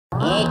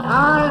It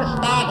all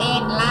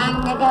started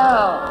long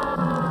ago,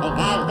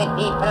 because the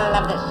people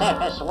of the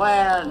surface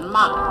world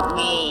mocked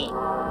me.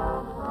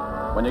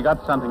 When you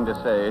got something to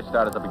say,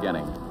 start at the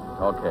beginning.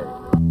 Okay.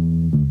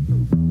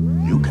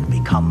 You can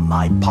become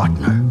my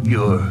partner.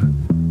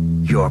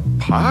 Your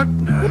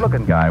partner?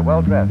 Good-looking guy,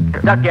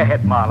 well-dressed. Duck your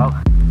head, Marlowe.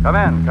 Come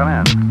in.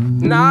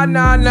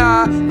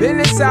 Nah.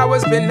 Business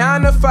hours been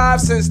 9 to 5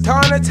 since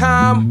dawn of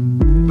time.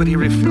 But he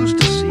refused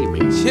to see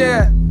me.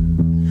 Yeah.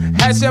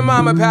 Ask your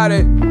mom about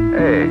it.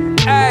 Hey.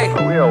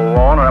 Are we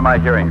alone or am I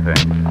hearing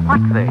things? What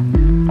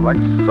thing? Like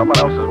someone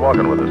else is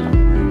walking with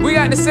us. We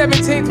got the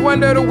 17th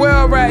wonder of the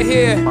world right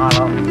here.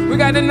 Marlowe. We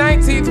got the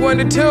 19th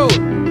wonder too.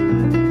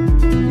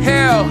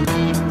 Hell.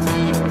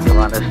 You're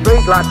on the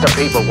street, lots of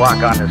people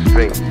walk on the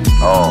street.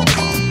 Oh.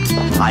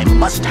 I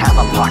must have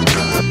a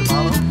partner.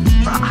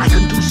 I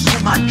can do so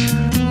much.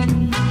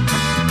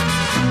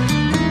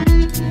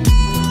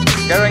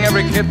 Scaring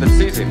every kid that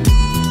sees him.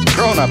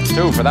 Grown-ups,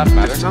 too, for that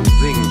matter. There's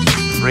something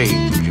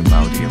strange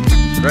about him.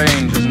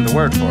 Strange isn't the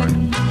word for it.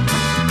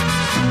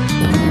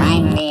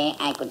 Finally,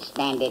 I could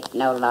stand it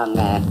no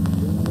longer.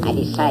 I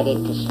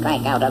decided to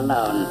strike out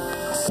alone,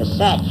 to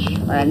search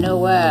for a new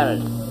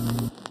world,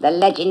 the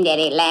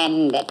legendary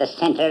land at the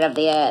center of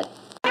the earth.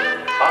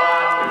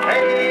 On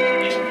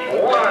page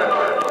 1.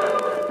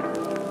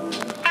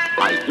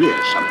 I hear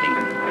something.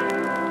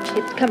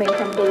 It's coming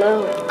from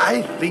below.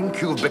 I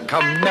think you've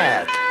become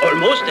mad.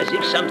 Almost as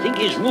if something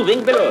is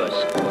moving below us.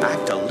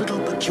 Act a little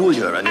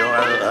peculiar and you're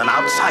an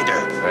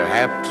outsider.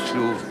 Perhaps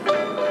you've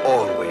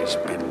always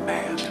been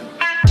mad.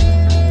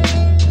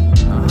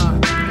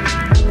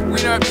 We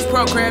interrupt this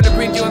program to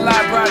bring you a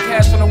live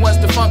broadcast from the once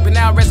defunct but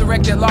now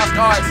resurrected lost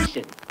arts.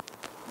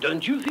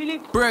 Don't you feel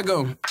it?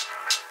 Brigham.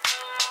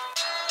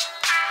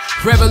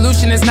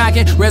 Revolution is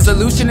knocking,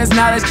 resolution is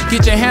knowledge.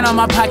 Get your hand on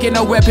my pocket,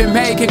 no weapon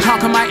made can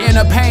conquer my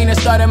inner pain and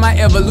started my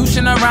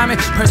evolution of rhyming.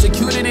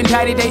 Persecuted,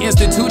 indicted, they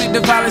instituted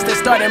the violence that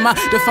started my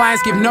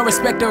defiance. Give no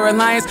respect or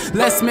alliance.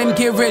 Less men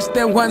get rich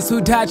than ones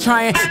who die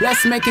trying.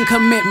 Less making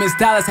commitments,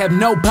 dollars have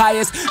no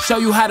bias. Show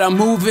you how to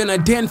move in a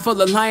den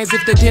full of lions.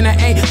 If the dinner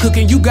ain't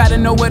cooking, you gotta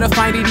know where to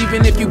find it.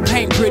 Even if you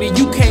paint pretty,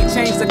 you can't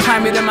change the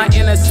climate in my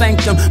inner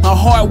sanctum. My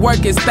hard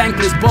work is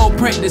thankless, bold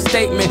print the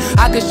statement.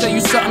 I could show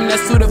you something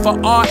that's suited for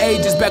all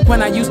ages. Back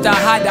when I used to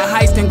hide the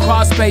heist in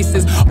cross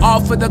spaces, all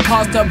for the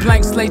cost of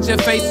blank slate your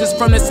faces.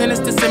 From the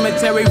sinister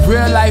cemetery,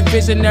 real life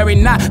visionary,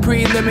 not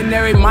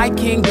preliminary. My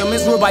kingdom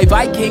is ruled by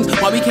Vikings.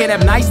 Why we can't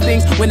have nice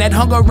things when that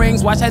hunger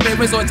rings? Watch how they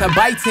resort to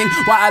biting.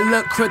 Why I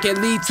look crooked,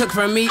 Lee took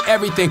from me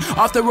everything.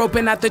 Off the rope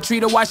and out the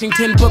tree to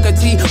Washington Booker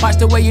T. Watch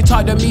the way you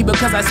talk to me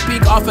because I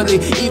speak awfully.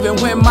 Even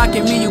when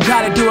mocking me, you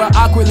gotta do it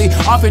awkwardly.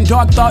 Often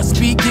dark thoughts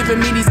speak, giving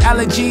me these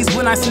allergies.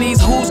 When I sneeze,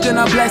 who's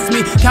gonna bless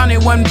me?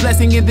 Counted one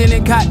blessing and then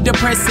it got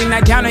depressing. Now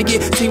down again.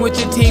 See what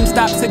your team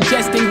stop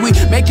suggesting. We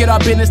make it our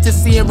business to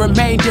see and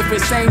remain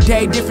different. Same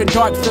day, different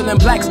dark feeling,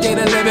 black state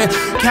of living.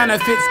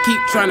 Counterfeits keep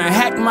trying to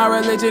hack my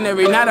religion.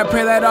 Every night I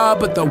pray that all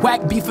but the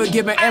whack be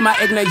forgiven. Am I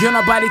ignorant? You're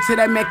nobody till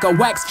they make a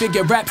wax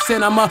figure rap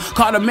cinema.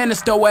 Call a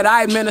minister what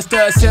I administer.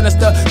 A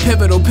sinister,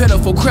 pivotal,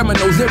 pitiful,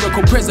 criminal,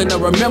 lyrical prisoner.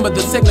 Remember the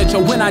signature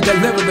when I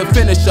deliver the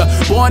finisher.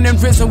 Born in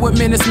prison with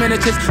menace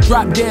miniatures.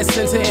 Drop dead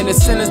center in the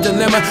sinner's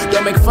dilemma.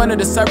 Don't make fun of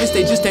the service,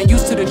 they just ain't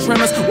used to the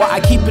trimmers. While I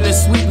keep it a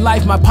sweet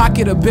life, my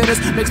pocket of bitters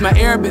makes my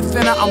air a bit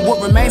thinner. I'm what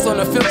remains on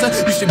the filter.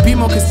 You should be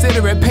more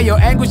considerate. Pay your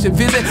anguish a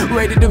visit.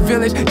 Raided the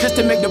village just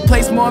to make the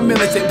place more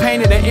militant.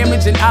 Painted an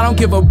image and I don't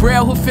give a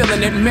braille who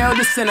feeling it. Mail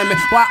the sentiment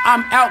while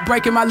I'm out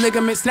breaking my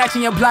ligaments.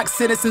 Snatching your black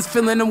citizens,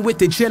 filling them with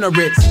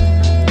degenerates.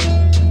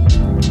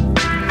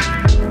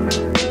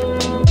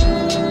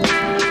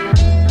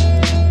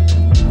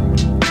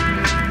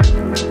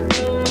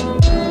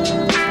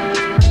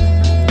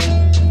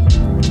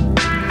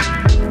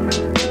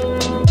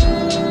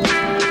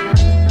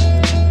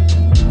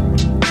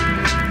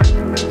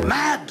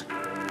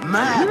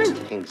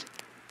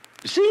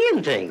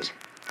 Seeing things.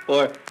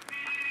 Or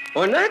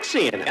not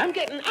seeing it. I'm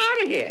getting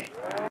out of here.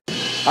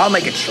 I'll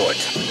make it short.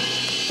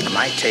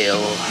 My tale,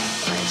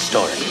 my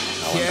story,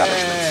 no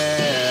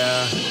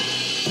embellishments.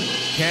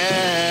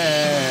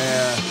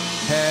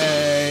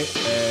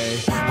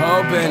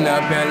 Open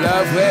up and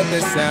love with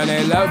the sound.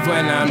 They love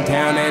when I'm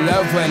down, they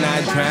love when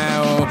I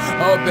drown.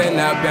 Open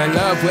up and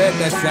love with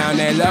the sound.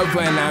 They love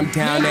when I'm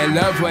down, they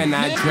love when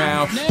I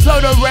drown.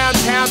 Float around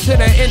town to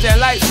the engine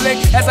light flick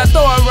as I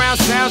throw around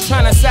sounds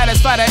trying to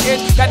satisfy the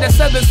itch. Got the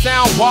southern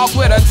sound, walk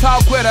with a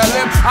talk with a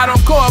limp. I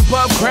don't go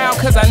above ground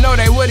cause I know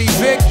they would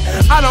evict.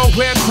 I don't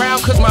wear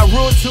crown cause my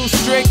rule too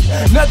strict.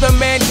 Another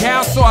man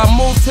down so I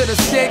move to the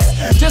sticks.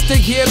 Just to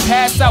get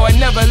past I would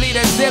never lead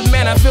a zip.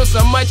 Man I feel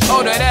so much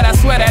older that I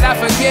swear that I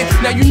forget.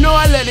 Now you know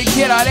I let it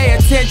get all their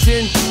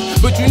attention,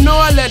 but you know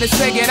I let it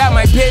say get out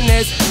my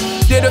business.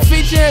 Did a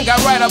feature and got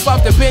right up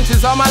off the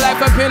benches. All my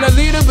life I've been a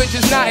leader, but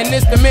just not in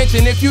this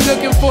dimension. If you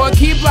looking for a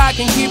keeper, I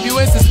can keep you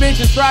in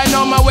suspension. Striding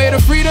on my way to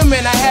freedom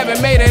and I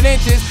haven't made it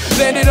inches.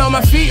 Landed on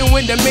my feet and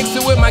went to mix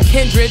it with my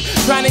kindred.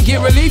 Trying to get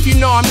relief, you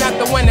know I'm not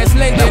the one that's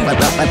lending.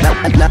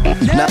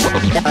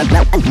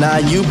 Now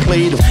you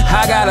played.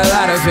 I got a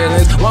lot of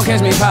feelings, won't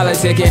catch me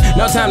politicking.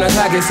 No time, the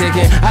clock is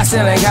ticking. I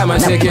still ain't got my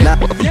ticket.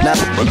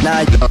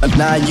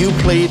 Now you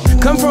played.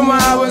 Come from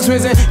where I was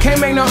risen, can't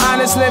make no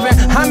honest living.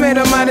 I made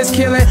a modest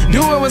killing,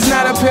 do it was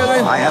not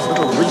appealing. I have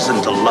little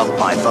reason to love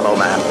my fellow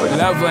man.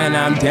 Love when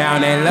I'm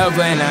down and love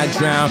when I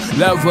drown.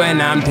 Love when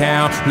I'm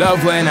down,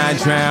 love when I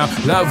drown.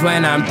 Love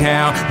when I'm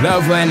down,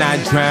 love when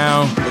I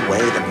drown. The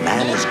way the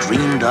man has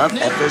dreamed of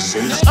ever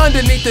since.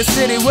 Underneath the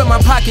city with my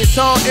pockets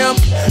on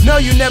empty. No,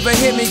 you never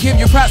hit me, give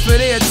you props for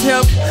the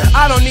attempt.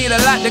 I don't need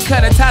a lot to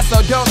cut a tie,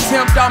 so don't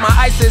tempt. All my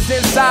ice is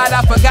inside,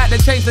 I forgot to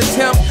change the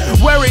temp.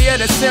 Worry of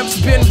the simps,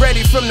 been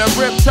ready from the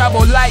rip.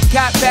 Travel light,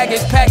 got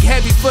baggage, pack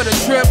heavy for the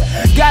trip.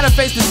 Gotta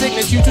face the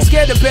sickness, you too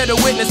scared to bear the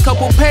witness.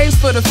 Couple pays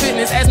for the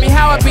fitness, ask me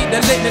how I beat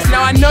the litness.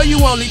 Now I know you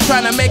only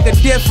trying to make a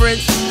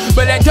difference,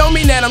 but that don't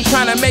mean that I'm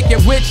trying to make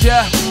it with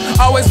ya.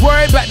 Always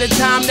worried about the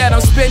time that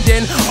I'm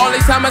spending. Only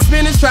time I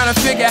spend is trying to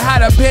figure how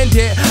to bend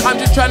it. I'm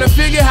just trying to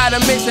figure how to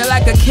mix it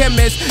like a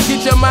chemist.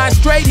 Get your mind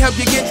straight, help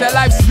you get your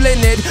life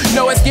splendid.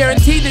 Know it's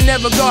guaranteed to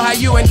never go how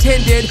you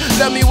intended.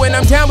 Love me when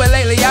I'm down, but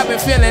lately I've been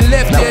feeling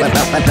lifted.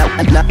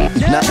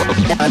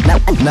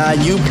 Now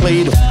you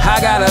played. I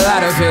got a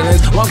lot of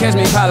feelings, won't catch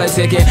me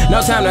politicking.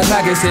 No time, the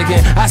clock is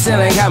ticking. I still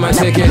ain't got my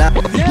ticket.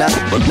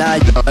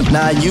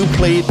 Now you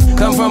played.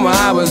 Come from where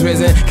I was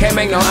risen, can't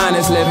make no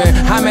honest living.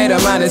 I made a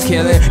modest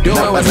killing, do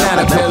it was not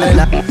appealing.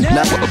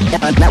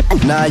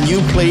 Now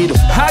you played.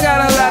 I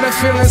got a lot of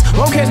feelings,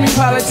 won't catch me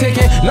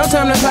politicking. No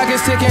time, the clock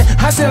is ticking.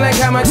 I still ain't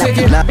got my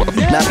ticket.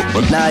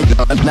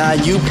 Now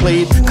you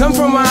played. Come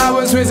from where I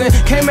was risen,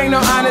 can't make no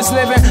honest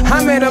living.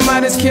 I made a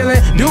modest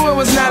killing, do it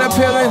was not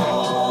appealing.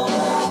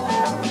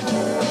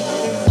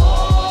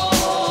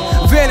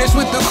 Vanish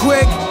with the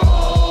quick.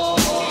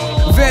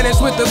 Vanish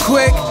with the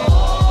quick.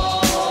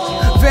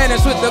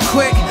 Vanish with the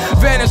quick.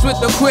 Vanish with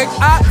the quick.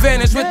 I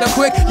vanish with the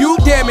quick. You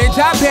damage,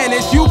 I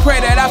vanish. You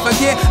pray that I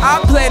forget. I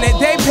plan it,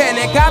 they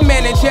panic. I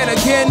manage it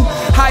again.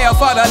 High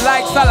up all the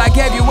lights, all I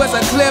gave you was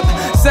a clip.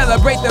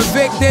 Celebrate the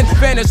victim.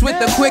 Vanish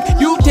with the quick.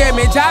 You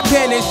damage, I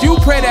vanish. You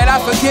pray that I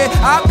forget.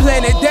 I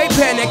plan it, they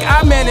panic.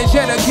 I manage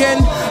it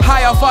again.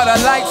 High off all the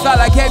lights, all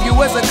I gave you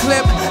was a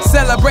clip.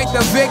 Celebrate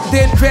the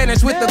victim.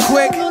 Vanish with the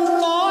quick.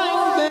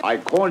 I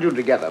called you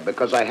together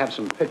because I have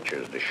some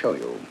pictures to show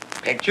you.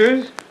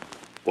 Pictures?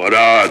 What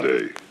are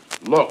they?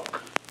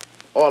 Look,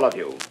 all of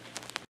you.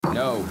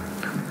 No.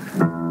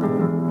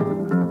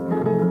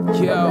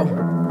 Yo.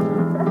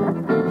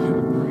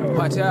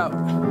 Watch out.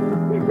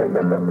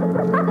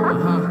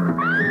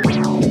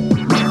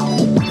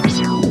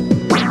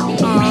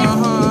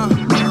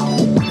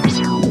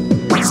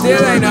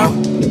 Still ain't no.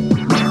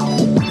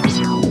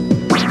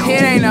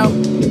 It ain't no.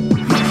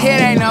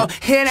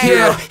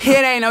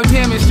 It ain't no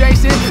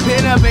demonstration.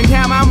 Been up and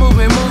down, I'm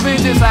moving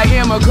just like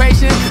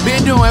immigration.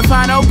 Been doing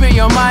fine, open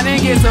your mind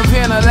and get some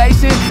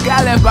ventilation.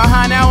 Got left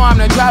behind, now I'm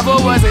the driver,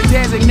 wasn't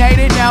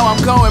designated. Now I'm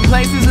going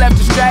places, left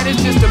the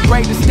stratus just to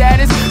break the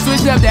status.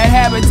 Switched up that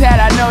habitat,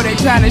 I know they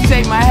trying to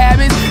shape my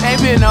habits.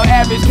 Ain't been no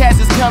average cats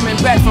is coming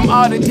back from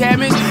all the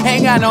damage.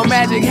 Ain't got no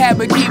magic hat,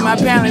 but keep my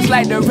balance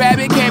like the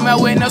rabbit. Came out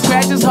with no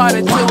scratches,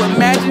 harder to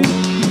imagine.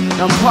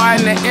 I'm part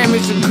of the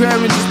image, the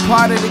grimace is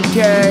part of the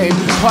game.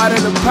 Part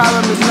of the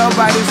problem is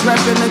nobody's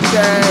repping the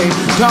day.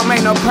 Don't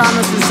make no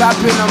promises, I've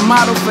been a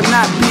model for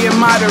not being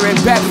moderate.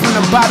 Back from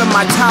the bottom,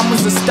 my time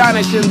was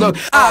astonishing.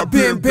 Look, I've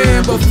been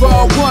banned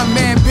before, one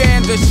man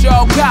banned the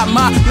show. Got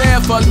my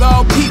land for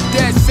low, keep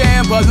that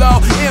sand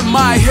below. In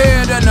my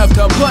head, enough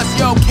to bust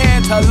your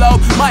cantaloupe.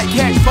 Might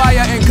catch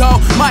fire and go,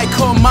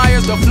 Michael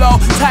Myers the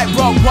flow.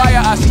 Tightrope wire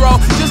I stroll,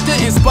 just to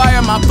inspire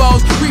my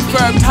foes.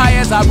 Refurb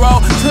tires I roll,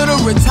 to the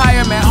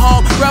retirement home.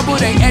 Rebel,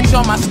 they etch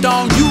on my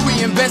stone. You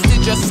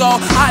reinvested your soul.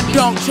 I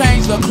don't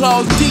change the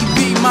clothes.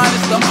 DB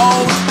minus the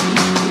old.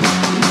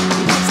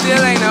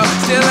 Still ain't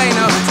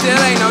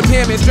no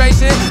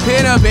demonstration.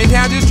 Been up and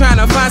down, just trying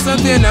to find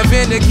something to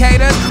vindicate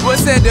us.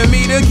 What's said to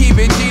me to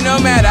keep it G, no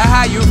matter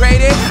how you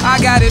rate it.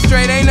 I got it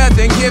straight, ain't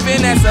nothing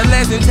given, that's a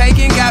lesson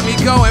taken. Got me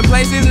going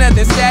places,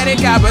 nothing static.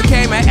 I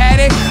became an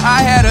addict.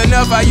 I had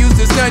enough, I used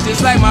to stunt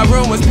just like my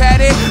room was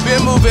padded.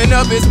 Been moving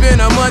up, it's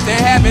been a month and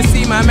haven't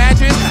seen my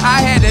mattress.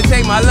 I had to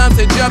take my lumps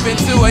to jump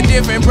into a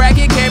different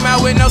bracket. Came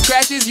out with no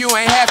scratches, you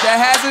ain't have to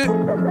hazard.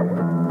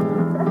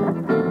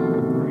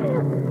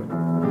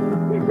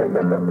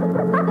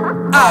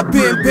 I've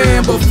been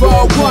banned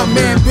before, one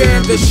man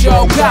banned the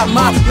show. Got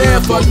my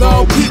land for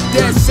low, keep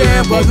that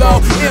sand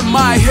below. In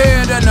my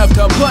head, enough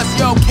to bust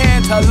your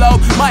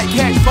cantaloupe. Might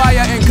catch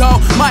fire and go,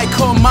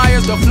 Michael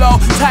Myers the flow.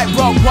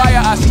 Tightrope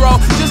wire I stroll,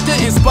 just to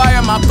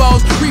inspire my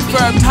foes.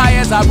 Refurb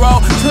tires I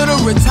roll, to the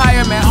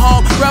retirement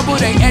home. Rebel,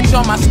 they etch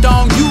on my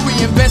stone. You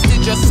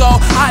reinvested your soul.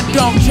 I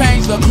don't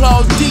change the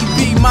clothes,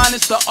 DB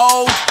minus the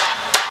old.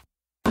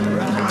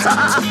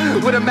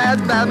 Would a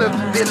madman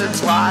have been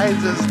as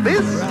wise as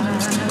this?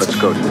 Let's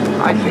go.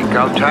 I think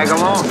I'll tag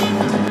along.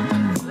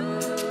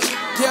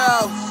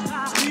 Yo.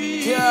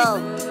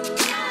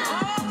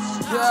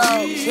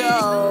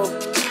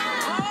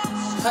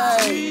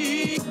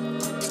 Hey,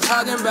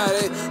 talking about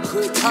it,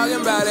 quit talking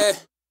about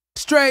it.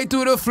 Straight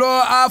through the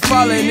floor, I've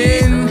fallen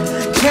in.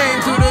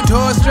 Came through the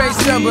door, straight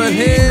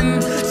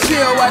stumbling.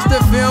 Still watch the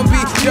film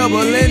be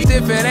double length.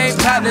 If it ain't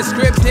part the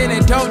script, then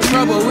it don't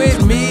trouble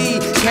with me.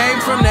 Came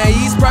from the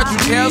east, brought you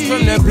tales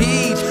from the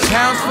beach.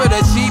 Pounds for the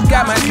cheap,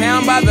 got my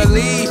town by the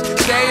leash.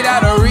 Stayed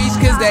out of reach,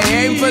 cause they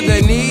aim for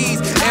the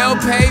knees.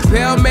 L-Pay,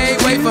 Bell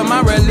made, wait for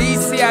my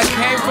release. See, I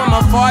came from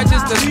afar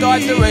just to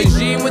start the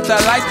regime. With the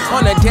lights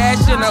on the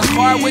dash in the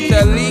car with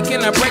the leak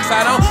and the brakes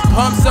I don't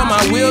pump so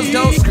my wheels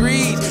don't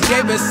screech.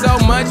 Gave it so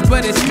much,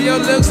 but it still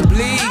looks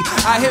bleak.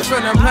 I hit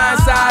from the blind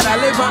side, I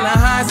live on the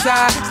high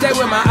side. Stay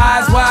with my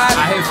eyes wide.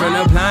 I hit from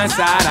the blind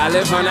side, I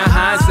live on the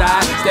high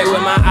side. Stay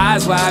with my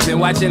eyes wide, been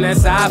watching that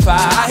sci-fi.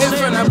 I hit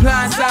from the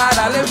blind side,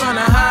 I live on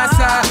the high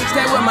side.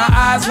 Stay with my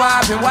eyes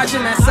wide, been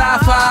watching that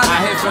sci-fi. I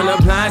hit from the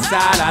blind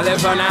side, I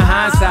live on the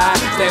high side.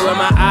 Stay with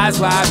my eyes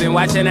wide, been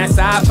watching that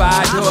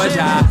sci-fi.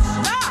 Georgia.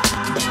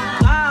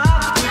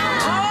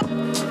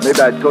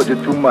 Maybe I told you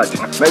too much.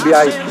 Maybe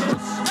I...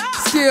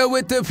 Still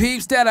with the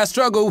peeps that I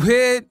struggle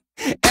with.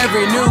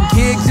 Every new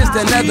gig's just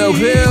another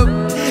whip.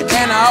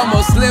 And I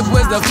almost slipped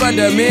was the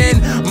fundament.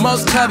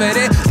 Most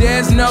coveted,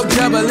 there's no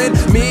doubling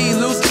me.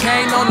 Loose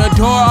chain on the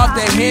door, off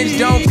the hinge,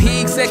 don't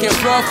peek. Second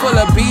floor full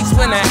of beats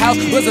when the house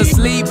was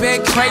asleep.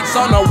 Big crates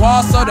on the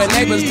wall so the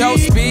neighbors don't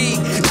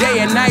speak. Day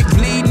and night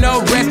bleed,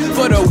 no rest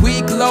for the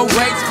weak. Low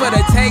rates for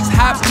the takes,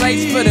 hot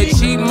plates for the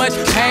cheap. Much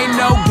pain,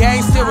 no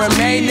gain, still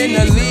remain in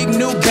the league.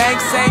 New bank,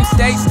 same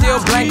state,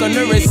 still blank on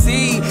the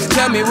receipt.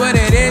 Tell me what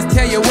it is,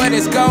 tell you what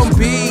it's gon'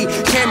 be.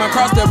 Came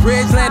across the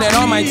bridge, landed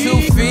on my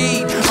 2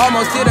 feet.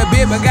 Almost did a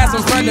bit, but got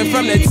some funding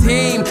from the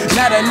team.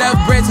 Not enough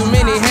bread, too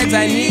many heads,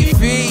 I need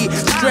feed.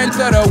 Strength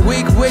of the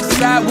weak, which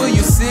side will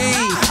you see?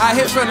 I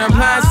hit from the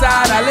blind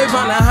side, I live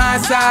on the high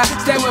side.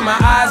 Stay with my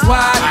eyes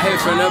wide. I hit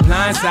from the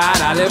blind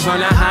side, I live on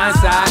the high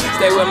side.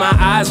 Stay with my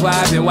eyes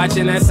wide, been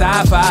watching that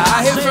sci-fi.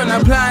 I hit from the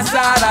blind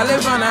side, I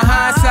live on the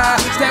high side.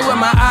 Stay with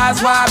my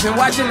eyes wide, been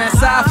watching that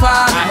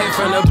sci-fi. I hit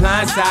from the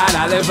blind side,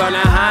 I live on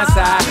the high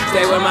side.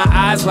 Stay with my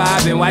eyes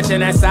wide, been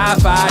watching that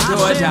sci-fi.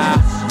 Georgia.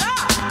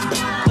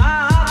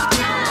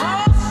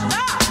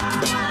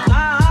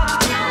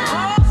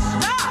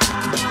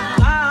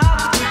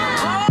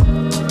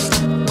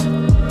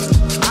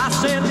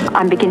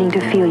 I'm beginning to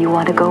feel you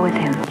want to go with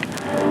him.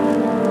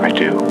 I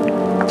do.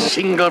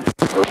 Single.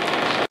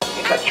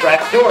 It's a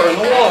trap door in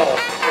the wall.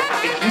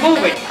 It's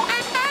moving.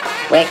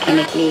 Where can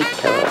it lead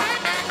to?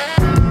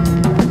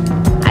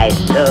 I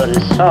soon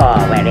saw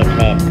where it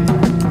led.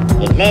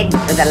 It led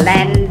to the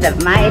land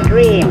of my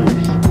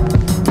dreams.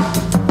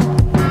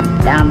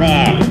 Down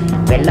there,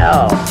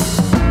 below.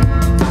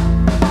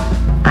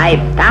 I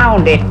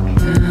found it.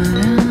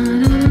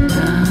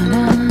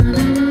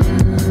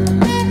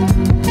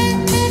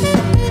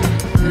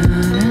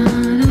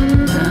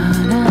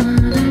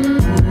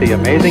 The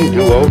amazing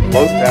duo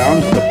float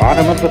down to the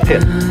bottom of the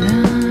pit.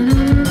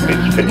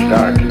 It's pitch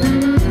dark.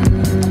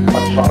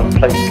 What sort of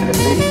place can it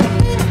be?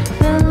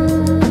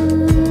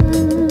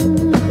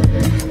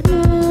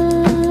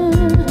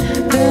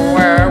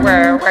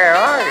 Where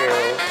are you?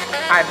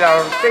 I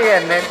don't see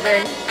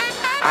anything.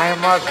 I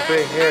must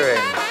be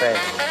hearing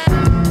things.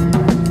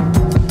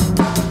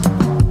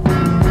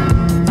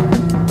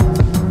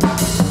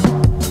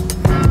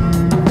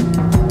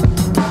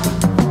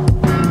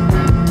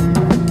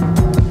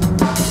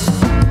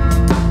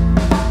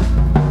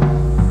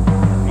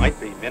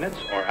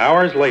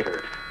 Hours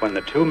later, when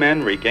the two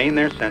men regain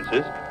their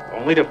senses,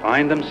 only to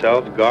find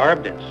themselves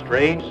garbed in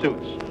strange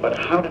suits. But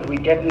how did we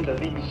get into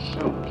these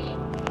suits?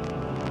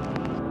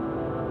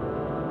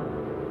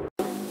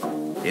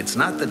 It's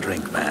not the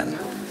drink, man.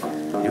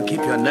 You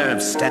keep your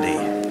nerves steady.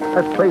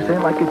 That place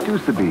ain't like it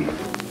used to be.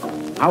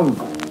 How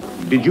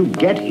did you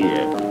get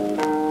here?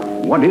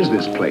 What is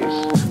this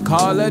place?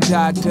 Call a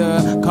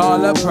doctor,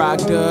 call a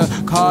proctor,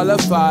 call a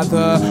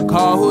father,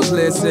 call who's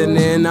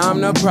listening,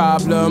 I'm the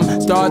problem.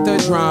 Start the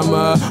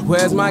drama,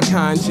 where's my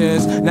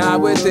conscience?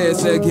 Not with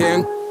this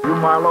again. You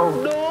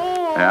Marlowe?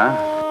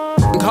 Yeah?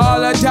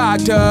 Call a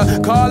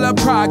doctor, call a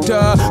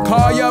proctor,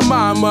 call your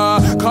mama,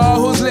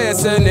 call who's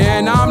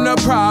listening, I'm the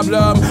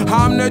problem,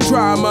 I'm the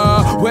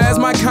drama, where's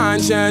my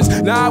conscience,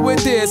 not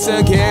with this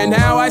again,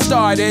 now I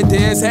started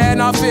this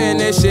and I'll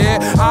finish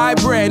it, I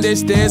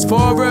brandish this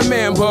for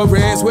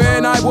remembrance,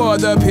 when I wore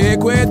the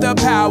pick with the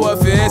power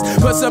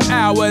fist, put some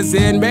hours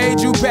in,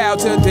 made you bow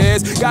to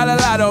this, got a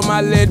lot on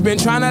my lid, been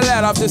trying to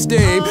let off the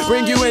steam,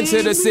 bring you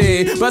into the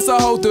scene, bust a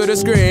hole through the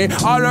screen,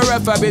 all the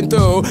rough I've been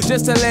through,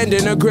 just to lend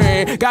in a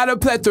green, gotta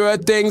play plethora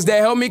of things that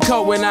help me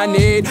cope when I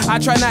need. I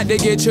try not to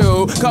get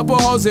you, couple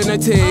holes in the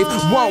teeth.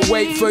 Won't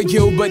wait for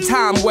you, but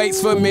time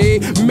waits for me.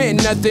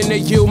 Meant nothing to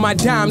you, my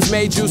dimes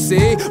made you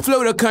see.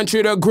 Flew the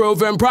country to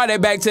groove and brought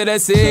it back to the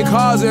sea.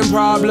 Causing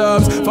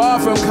problems, far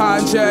from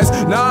conscious,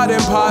 not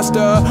imposter.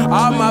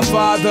 I'm my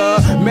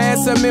father. Man,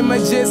 some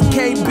images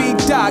can't be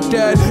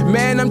doctored.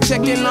 Man, I'm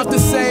checking off the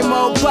same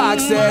old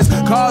boxes.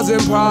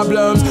 Causing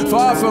problems,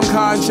 far from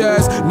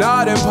conscious,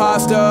 not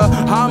imposter.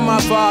 I'm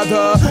my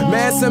father.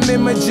 Man, some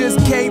images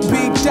can't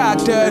be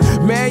doctored.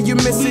 Man, you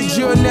miss it,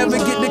 you'll never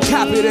get to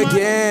cop it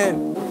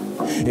again.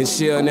 And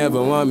she'll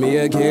never want me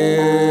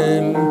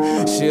again.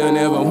 She'll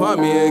never want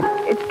me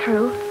again. It's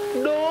true.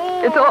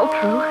 It's all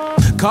true.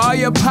 Call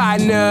your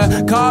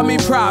partner, call me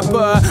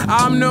proper.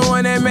 I'm the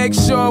one that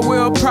makes sure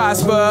we'll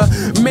prosper.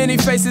 Many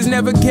faces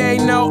never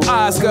gain no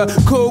Oscar.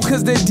 Cool,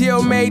 cause the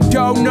deal made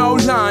dough, no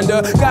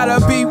launder.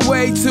 Gotta be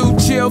way too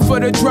chill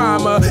for the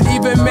drama.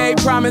 Even made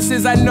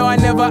promises I know I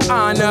never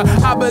honor.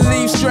 I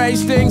believe strange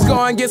things, go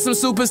and get some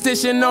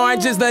superstition.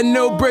 Orange is the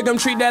new Brigham,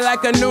 treat that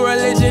like a new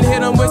religion. Hit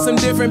them with some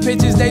different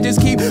pitches, they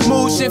just keep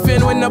mood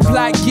shifting. When the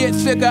plot get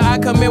thicker, I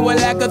come in with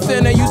lack of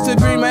thinner. Used to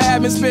dream of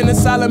having spin a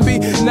Solemn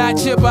beat, not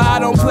chipper. I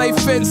don't play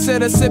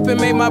Sitter, sipping,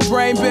 make my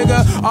brain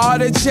bigger. All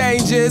the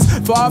changes,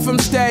 far from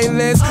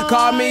stainless.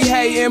 Call me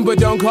hating, but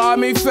don't call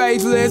me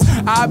faithless.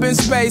 I've been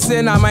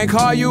spacing, I might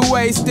call you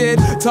wasted.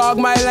 Talk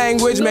my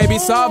language, maybe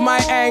solve my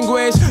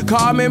anguish.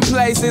 Common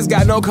places,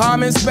 got no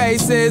common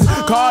spaces.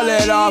 Call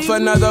it off,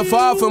 another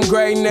fall from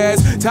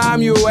greatness.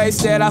 Time you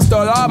wasted, I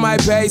stole all my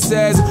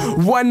bases.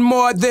 One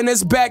more, then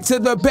it's back to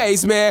the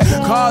basement.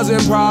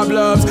 Causing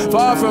problems,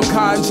 far from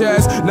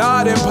conscious,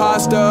 not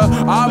imposter.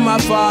 I'm my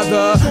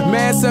father.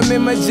 Man, some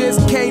images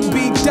can't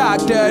be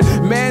doctored.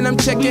 Man, I'm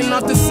checking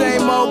off the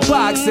same old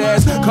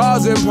boxes.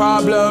 Causing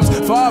problems,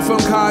 far from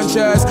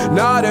conscious,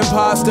 not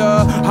imposter.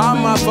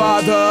 I'm my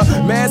father.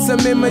 Man, some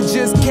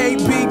images can't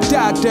be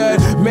doctored.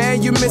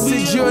 Man, you miss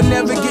it, you'll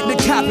never get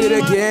to cop it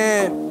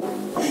again.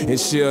 And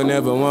she'll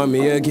never want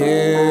me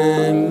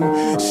again.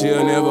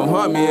 She'll never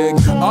want me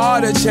again.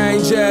 All the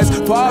changes,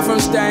 far from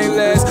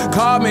stainless.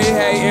 Call me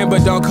hating,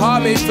 but don't call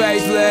me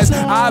faithless.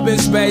 I've been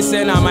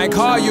spacing, I might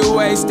call you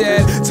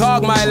wasted.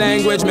 Talk my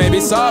language, maybe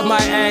solve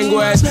my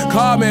anguish.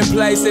 Common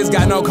places,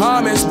 got no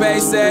common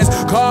spaces.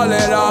 Call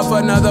it off,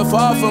 another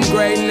fall from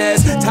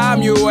greatness.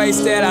 Time you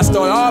wasted, I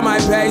stole all my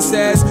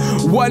paces.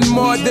 One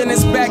more, then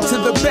it's back to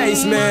the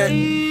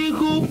basement.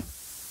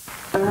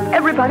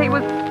 Everybody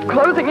was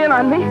closing in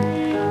on me.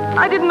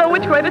 I didn't know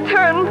which way to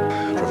turn.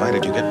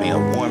 Provided you get me a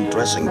warm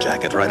dressing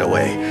jacket right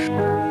away.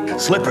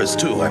 Slippers,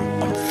 too.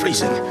 I'm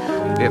freezing.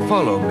 Here,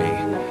 follow me.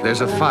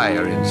 There's a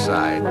fire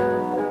inside.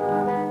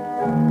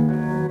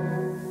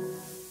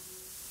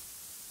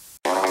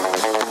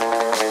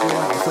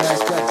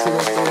 Flashback to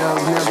the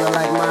ills, never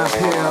like my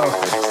pill.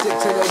 Stick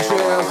to the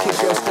drill,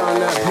 kick your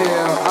stone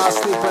uphill. I'll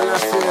sleep when I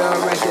feel,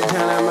 write it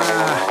down on my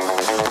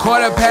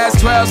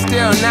 12:15,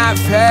 still not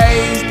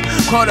phased.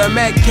 Quarter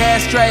Met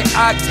cash, straight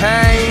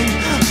octane.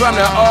 From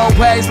the old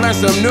ways, learn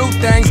some new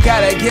things.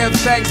 Gotta give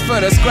thanks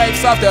for the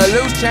scrapes off the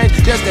loose change.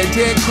 Just to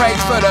dig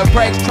crates for the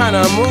breaks,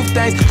 tryna move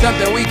things.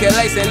 Something we can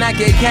lace and not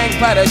get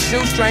canked by the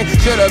shoestring.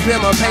 Should've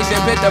been more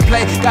patient, bit the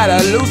plate, got a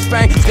loose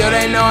frame. Still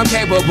they know I'm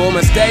capable,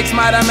 mistakes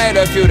might have made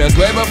a few. That's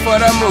way before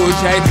the mood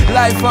change.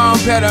 Life on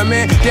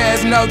pediment,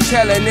 there's no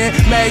telling it.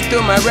 Made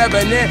through my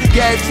revenant,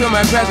 gave to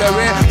my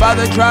brethren.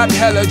 Father dropped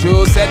hella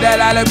jewels, said that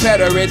I look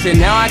better rich. And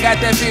now I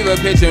got that fever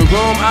pitch in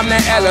room, I'm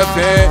the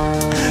elephant.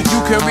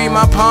 You can read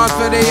my palms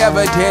for the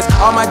evidence.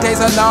 All my days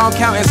are long,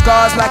 counting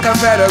scars like a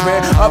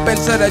veteran. Up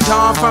into the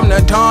dawn, from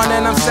the dawn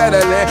and I'm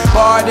settling.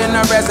 Barred in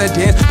a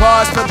residence,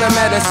 bars for the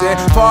medicine.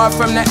 Far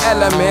from the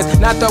elements,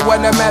 not the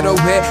one to meddle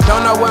with.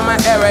 Don't know where my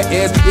error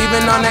is,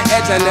 even on the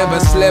edge I never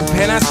slip.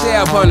 And I stay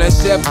up on the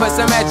ship, put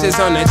some etches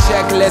on the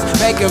checklist.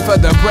 Baking for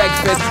the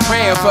breakfast,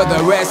 praying for the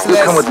restless.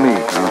 You come with me.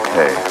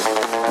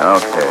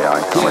 Okay,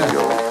 I come with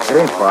you.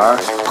 It ain't far.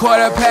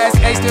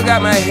 8:15, still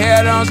got my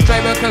head on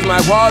straight because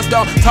my walls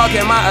don't talk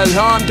and my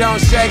alarm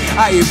don't shake.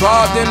 I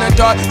evolved in the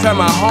dark, turned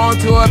my home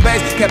to a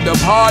base. Kept the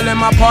ball in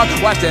my park,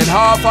 watched it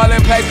all fall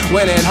in place.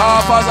 When it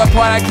all falls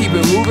apart, I keep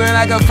it moving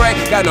like a freight.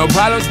 Got no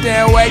problem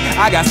staying away,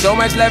 I got so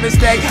much left at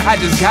stake. I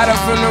just got up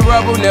from the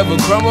rubble, never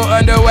crumble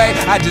underway.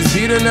 I just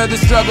beat another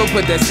struggle,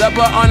 put that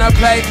supper on a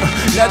plate.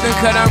 Nothing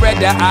could unread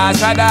the eyes,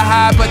 tried to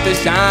hide but the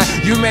shine.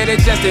 You made it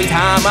just in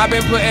time, I've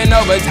been putting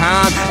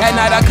overtime. At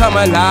night I come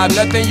alive,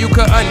 nothing you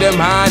could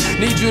undermine.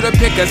 Need you to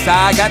pick a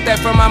side, got that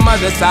from my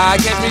mother's side.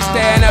 Catch me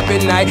staying up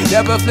at night,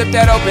 never flip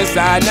that open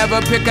side.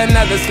 Never pick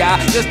another sky,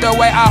 just the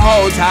way I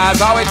hold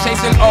ties. Always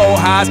chasing old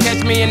highs,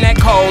 catch me in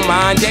that coal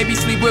mine. They be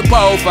sleep with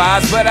both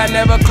eyes, but I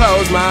never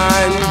close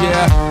mine,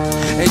 yeah.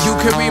 And you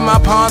can read my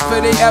palms for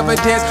the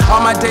evidence.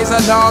 All my days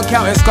are long,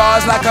 counting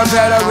scars like a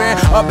veteran.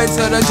 Up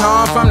into the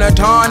dawn, from the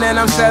dawn and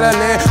I'm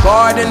settling.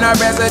 Barred in our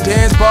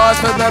residence, bars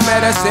for the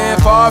medicine.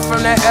 Far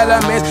from the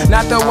elements,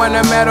 not the one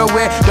to meddle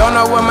with. Don't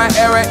know what my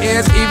error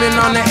is, even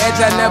on the edge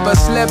I never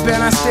slip.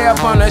 And I stay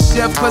up on the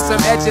shift, put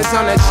some edges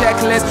on the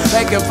checklist.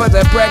 Baking for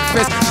the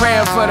breakfast,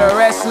 praying for the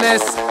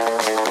restless.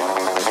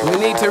 We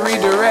need to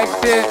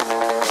redirect it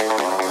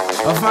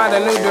or find a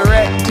new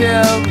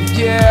directive.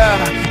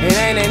 Yeah, it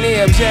ain't any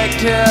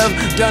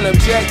objective. Don't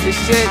object to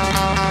shit.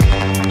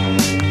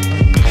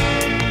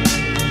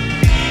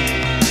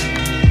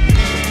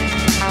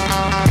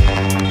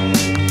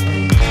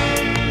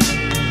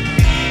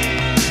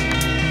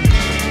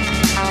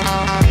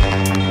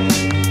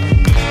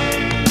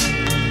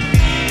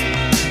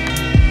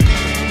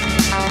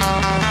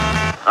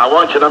 I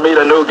want you to meet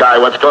a new guy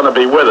what's going to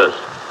be with us.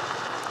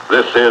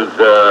 This is,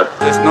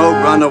 There's no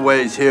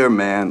runaways here,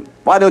 man.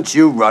 Why don't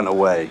you run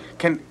away?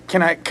 Can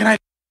I?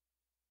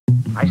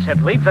 I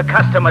said leave the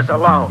customers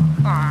alone.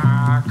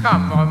 Ah,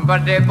 come on,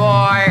 buddy boy.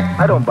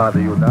 I don't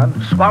bother you none.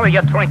 Swallow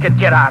your drink and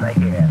get out of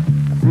here.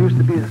 There used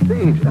to be a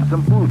stage and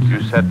some booths. You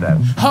said that.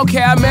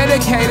 Okay, I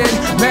medicated,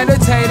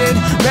 meditated,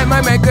 met my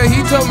maker,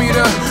 he told me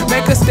to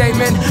make a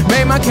statement.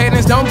 Made my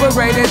cadence, don't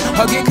berate it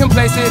or get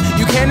complacent.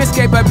 You can't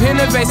escape, I've been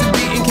evasive,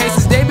 beating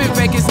cases, they've been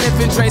faking,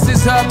 sniffing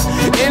traces up.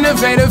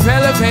 Innovative,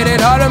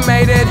 elevated,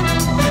 automated.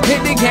 Hit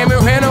the game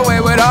and ran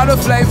away with all the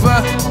flavor.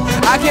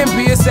 I can't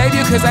be a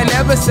savior cause I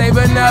never save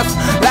enough.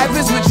 Life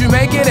is what you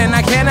make it and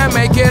I cannot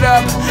make it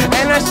up.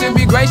 And I should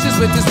be gracious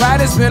with this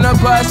ride, it's been a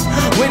bust.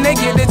 When they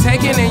get it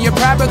taken and your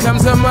pride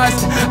becomes a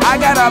must. I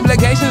got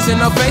obligations and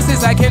no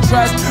faces I can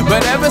trust.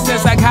 But ever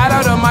since I got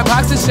out of my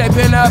box is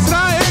shaping up.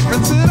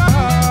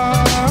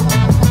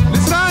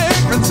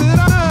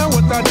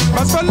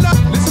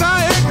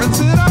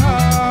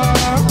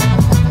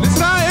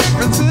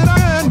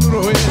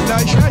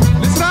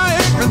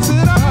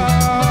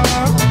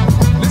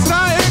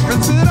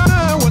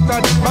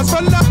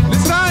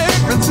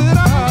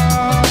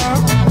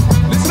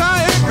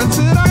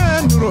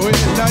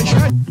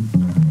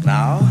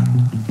 Now,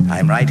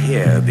 I'm right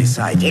here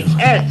beside you. It's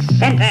Earth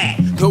Center.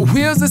 The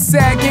wheels are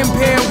sagging,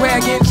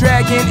 bandwagon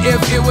dragging.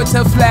 If it were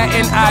to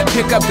flatten, I'd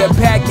pick up the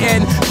back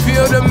end.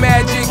 Feel the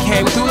magic,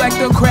 came through like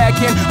the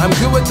Kraken. I'm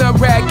good with the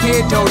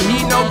racket, don't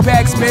need no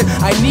backspin.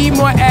 I need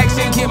more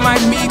action, get my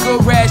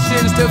meager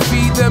rations to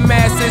feed the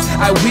masses.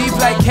 I weave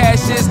like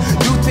cashes,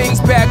 do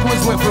things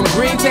backwards. Went from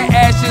green to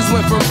ashes,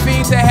 went from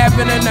fiend to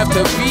having enough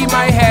to feed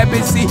my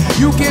habits. See,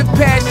 you give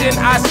passion,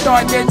 I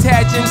start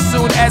detaching.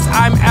 Soon as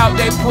I'm out,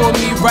 they pull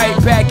me right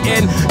back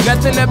in.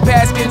 Nothing to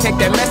bask in, take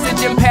that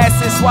message and pass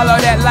it. Swallow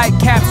that like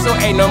capsule,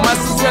 ain't no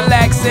muscles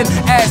relaxing.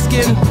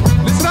 Asking,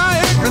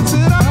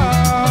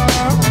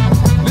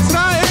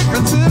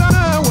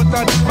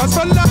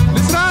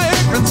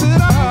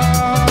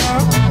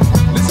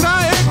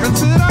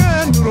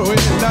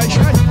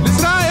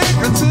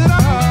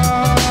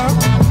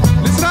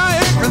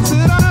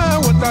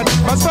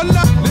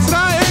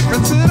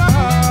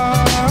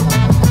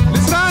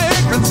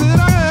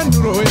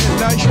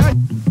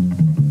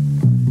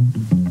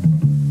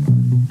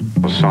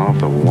 will solve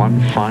the one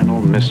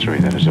final mystery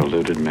that has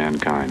eluded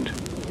mankind.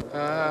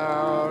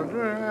 How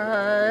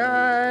dry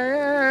I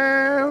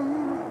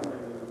am,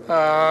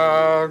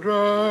 how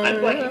dry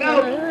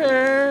I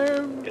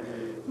am,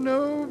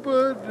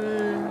 nobody.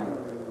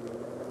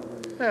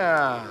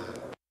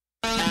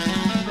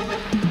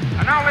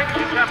 And now,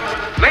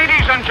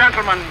 ladies and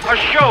gentlemen, a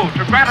show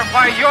to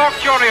gratify your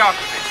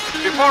curiosity.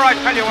 Before I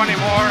tell you any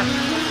more,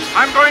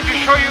 I'm going to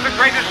show you the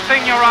greatest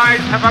thing your eyes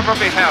have ever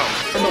beheld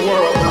in the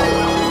world.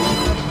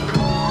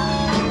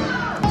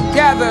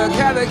 gather,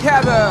 gather,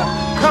 gather.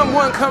 Come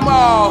one, come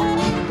all.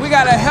 We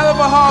got a hell of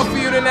a haul for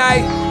you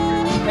tonight.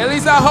 At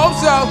least I hope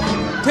so.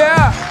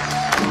 Yeah.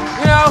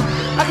 You know,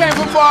 I came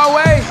from far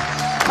away.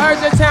 I heard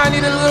your town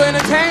needed a little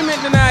entertainment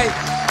tonight.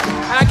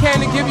 And I came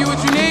to give you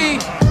what you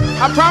need.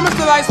 I promise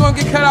the lights won't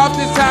get cut off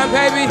this time,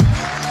 baby.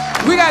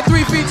 We got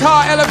 3 feet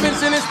tall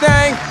elephants in this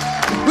thing.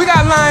 We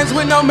got lions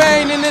with no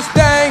mane in this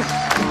thing.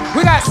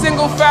 We got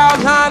single file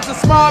lines of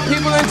small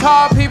people and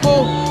tall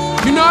people.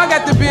 You know I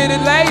got the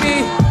bearded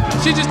lady.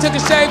 She just took a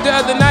shave the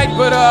other night,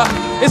 but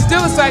it's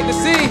still a sight to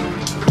see.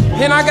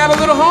 And I got a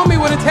little homie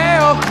with a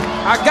tail.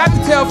 I got the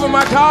tail from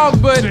my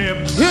dog, but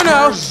you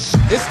know,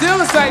 it's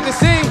still a sight to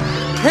see.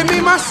 And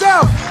me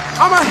myself,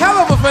 I'm a hell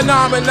of a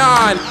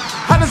phenomenon.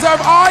 I deserve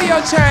all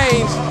your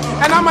change,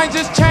 and I might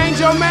just change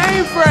your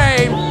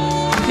mainframe.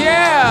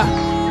 Yeah,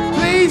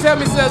 please help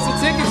me sell some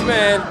tickets,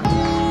 man.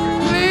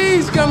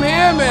 Please come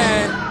here,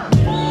 man.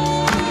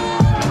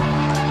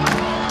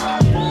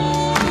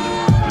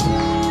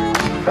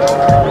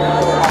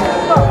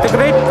 The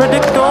great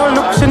predictor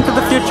looks into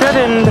the future,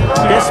 and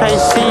yes, I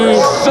see.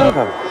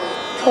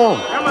 Oh.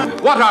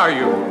 What are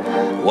you?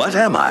 What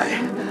am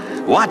I?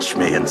 Watch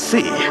me and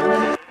see.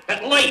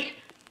 That light,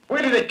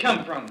 where did it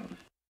come from?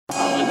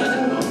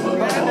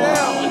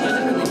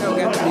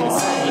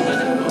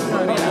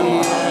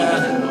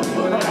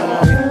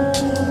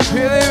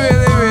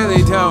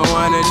 Really don't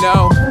wanna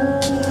know.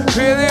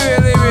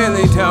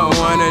 Really don't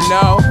wanna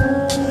know.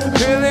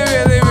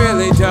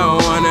 Really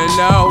don't wanna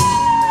know.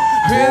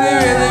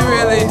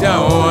 Really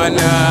don't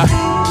wanna.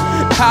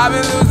 I've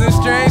been losing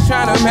strength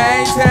trying to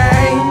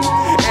maintain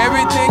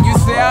everything you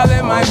say all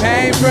in my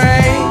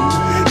mainframe.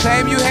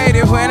 Claim you hate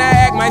it when I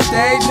act my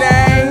stage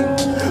name.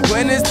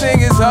 When this thing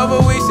is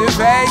over, we should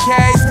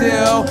vacate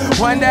still.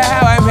 Wonder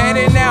how I made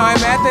it now, I'm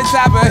at the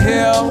top of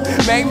hill.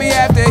 Make me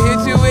have to hit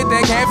you with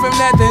that came from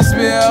nothing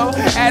spill.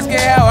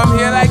 Asking how I'm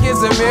here like it's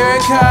a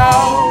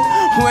miracle.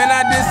 When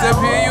I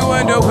disappear, you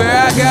wonder where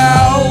I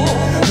go.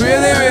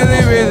 Really,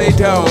 really, really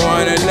don't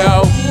wanna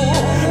know.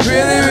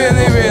 Really,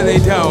 really, really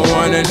don't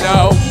wanna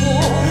know.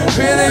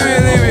 Really,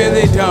 really,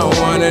 really don't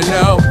wanna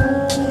know.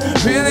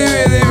 Really,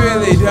 really,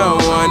 really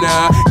don't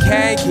wanna.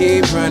 Can't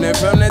keep running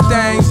from the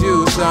things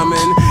you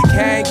summon.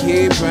 Can't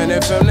keep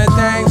running from the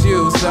things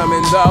you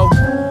summon though.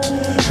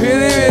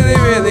 Really, really,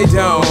 really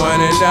don't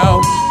wanna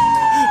know.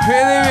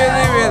 Really,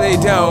 really, really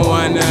don't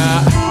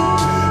wanna.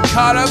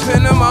 Caught up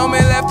in the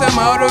moment, left the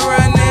motor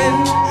running.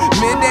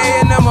 Midday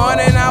in the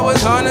morning, I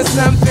was on to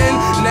something.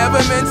 Never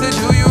meant to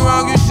do you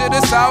wrong, you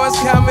should've saw us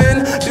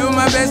coming. Do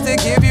my best to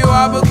give you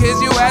all because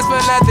you asked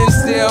for nothing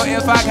still.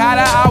 If I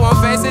gotta, I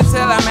won't face it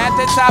till I'm at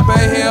the top of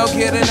the hill.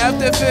 Get enough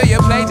to fill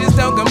your plate, just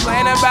don't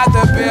complain about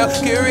the bill.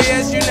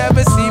 Curious, you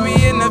never see me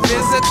in the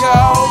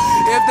physical.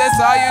 If that's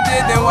all you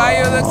did, then why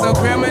you look so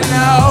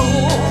criminal?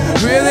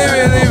 Really,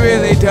 really,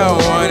 really don't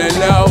wanna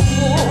know.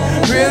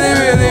 Really,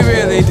 really,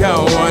 really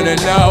don't wanna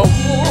know.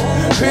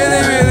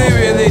 Really, really,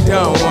 really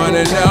don't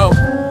wanna know.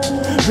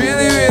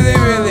 Really, really,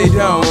 really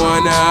don't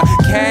wanna.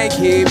 Can't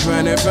keep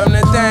running from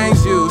the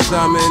things you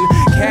summon.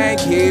 Can't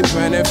keep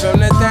running from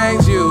the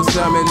things you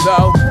summon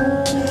though.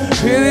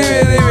 Really,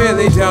 really,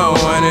 really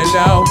don't wanna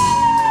know.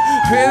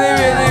 Really,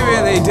 really,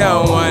 really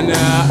don't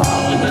wanna.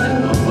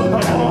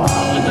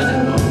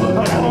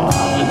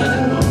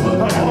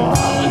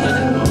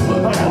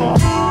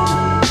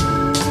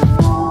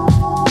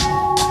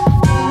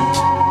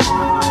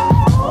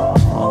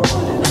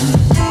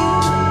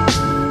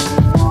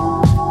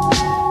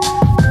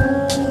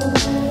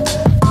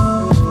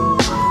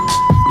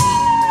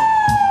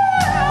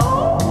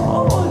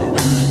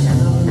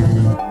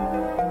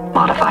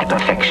 Modify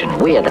perfection,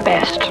 we're the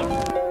best.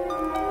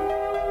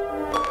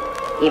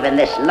 Even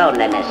this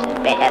loneliness is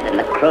better than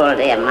the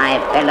cruelty of my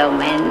fellow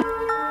men.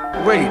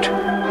 Wait,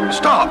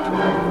 stop!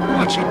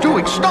 What's he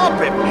doing?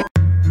 Stop him!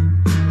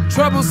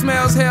 Trouble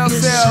smells, hell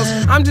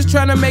sells. I'm just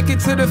trying to make it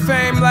to the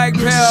fame like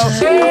Bell.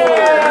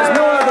 There's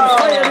no other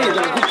player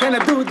either. He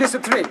cannot do this a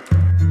trick.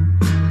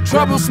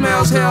 Trouble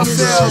smells, hell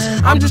sells.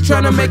 I'm just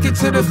trying to make it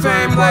to the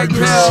fame like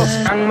Bell.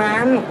 Young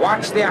man,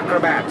 watch the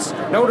acrobats.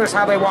 Notice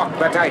how they walk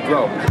the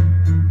tightrope.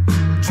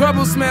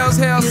 Trouble smells,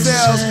 hell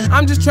sells.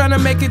 I'm just trying to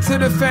make it to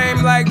the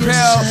fame like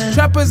Bell.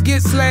 Trappers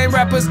get slain,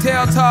 rappers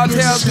tell tall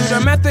tales. Do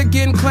the method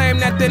getting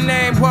claimed that the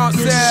name won't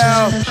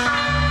sell.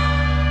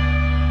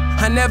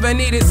 I never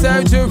needed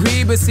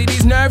surgery, but see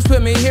these nerves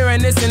put me here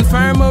in this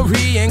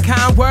infirmary. And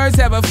kind words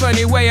have a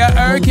funny way of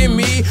irking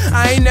me.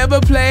 I ain't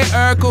never played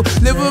Urkel.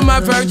 Live with my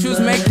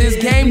virtues, make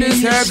this game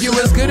deserve you.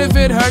 It's good if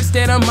it hurts,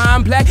 then I'm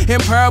mind black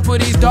and purple.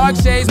 These dark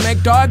shades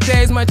make dark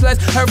days much less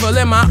hurtful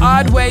in my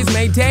odd ways.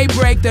 Mayday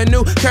break the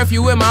new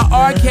curfew in my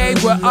arcade,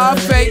 where our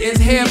fate is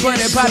here, put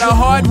it by the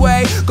hard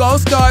way. Gold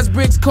stars,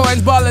 bricks,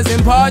 coins, ballers,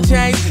 and ball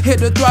chains. Hit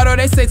the throttle,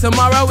 they say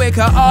tomorrow it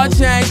could all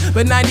change.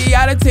 But 90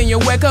 out of 10, you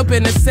wake up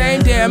in the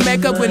same damn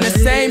make up in the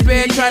same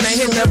bed, trying to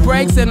hit the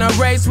brakes in a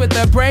race with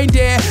the brain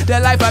dead. The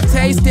life I've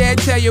tasted,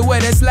 tell you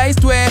what it's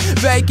laced with.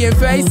 Vacant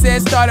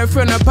faces, started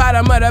from the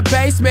bottom of the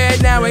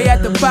basement. Now we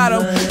at the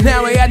bottom,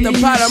 now we at the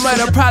bottom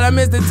of the problem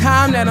is the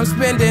time that I'm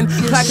spending.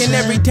 Clocking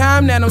every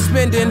time that I'm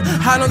spending.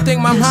 I don't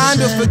think my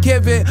mind will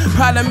forgive it.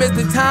 Problem is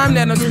the time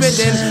that I'm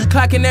spending.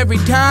 Clocking every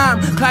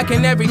time,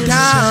 clocking every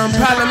time.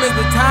 Problem is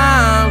the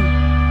time.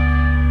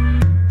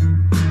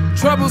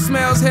 Trouble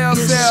smells, hell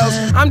sells.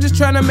 I'm just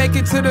trying to make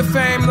it to the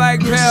fame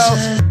like Bell.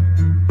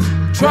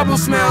 Trouble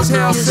smells,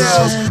 hell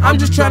sells. I'm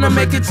just trying to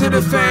make it to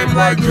the fame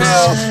like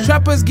Bell.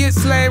 Trappers get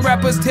slain,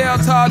 rappers tell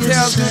tall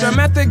tales. Do the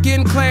method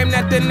getting claimed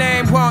that the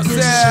name won't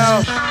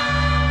sell.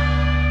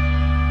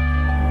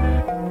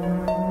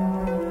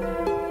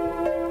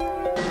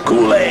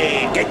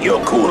 Kool-Aid, get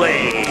your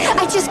Kool-Aid.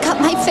 I just cut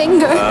my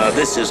finger.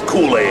 This is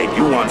Kool-Aid.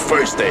 You want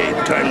first aid.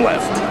 Turn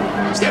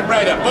left. Step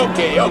right up.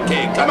 Okay,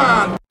 come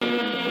on.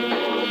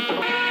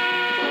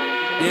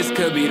 This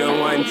could be the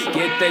one,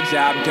 get the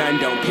job done,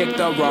 don't pick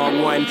the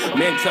wrong one.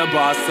 Meant to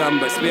boss some,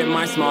 but spit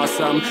my small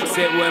sum.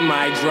 Sit with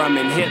my drum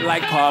and hit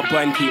like Paul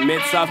Bunn, keep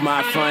mitts off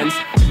my funds.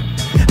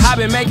 I've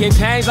been making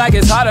change like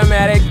it's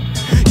automatic.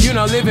 You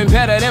know, living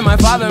better than my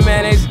father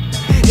managed.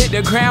 Hit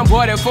the ground,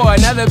 boarded for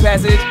another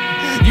passage.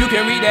 You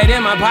can read that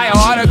in my bio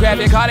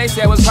autographic. All they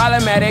said was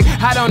problematic.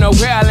 I don't know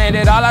where I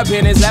landed. All I've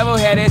been is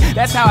level-headed.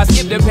 That's how I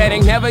skip the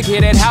petting. Never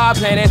get it how I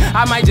plan it.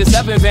 I might just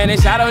up and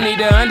vanish. I don't need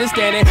to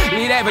understand it.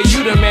 Leave that for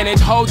you to manage.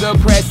 Hold the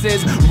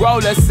presses.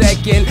 Roll a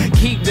second.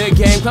 Keep the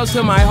game close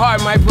to my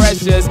heart, my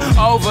precious.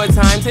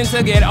 Overtime tend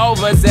to get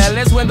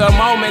overzealous. When the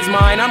moment's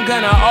mine, I'm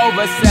gonna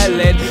oversell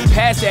it.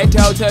 Pass that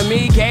dough to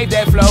me. Gave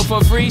that flow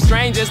for free.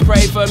 Strangers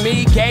pray for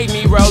me. Gave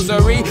me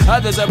rosary.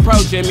 Others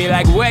approaching me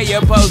like where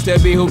you're supposed to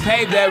be. Who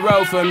paved that road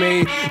flow for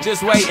me.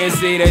 Just wait and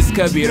see, this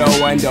could be the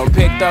one. Don't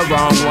pick the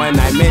wrong one.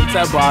 I meant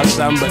to boss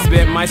some, but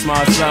spit my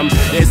small sum.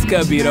 This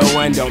could be the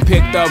one. Don't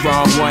pick the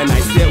wrong one. I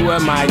sit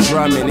with my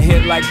drum and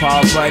hit like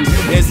Paul Bunn.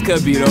 This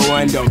could be the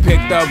one. Don't pick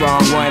the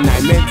wrong one.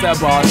 I meant to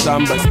boss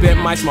some, but spit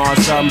my small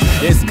sum.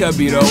 This could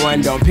be the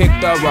one. Don't pick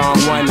the wrong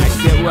one. I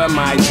sit with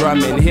my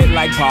drum and hit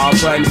like Paul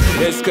Bunn.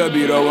 This could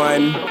be the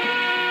one.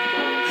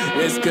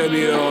 This could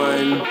be the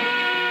one.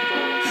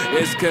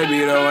 This could be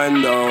the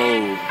one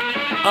though.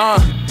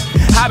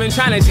 I've been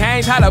trying to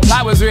change how the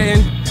plot was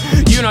written.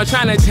 You know,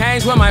 trying to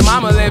change where my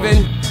mama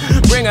living.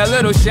 Bring a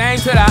little shame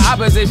to the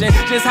opposition.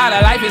 Just how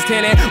the life is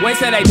tinted. Wait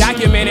till they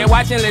document it.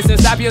 Watch and listen,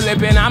 stop your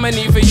lipping. I'ma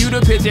need for you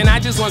to pitch in. I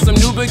just want some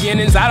new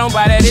beginnings. I don't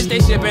buy that if they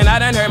shipping. I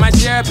done heard my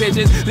share of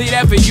pitches. Leave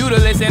that for you to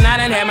listen. I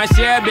done had my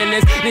share of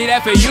business. Leave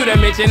that for you to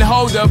mention.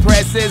 Hold the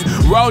presses.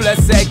 Roll a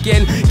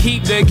second.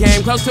 Keep the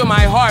game close to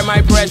my heart,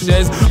 my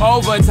precious.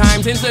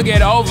 Overtime tends to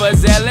get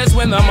overzealous.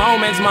 When the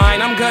moment's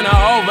mine, I'm gonna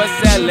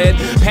oversell it.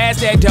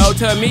 Pass that dough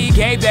to me.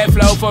 Gave that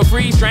flow for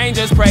free.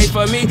 Strangers pray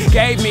for me.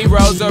 Gave me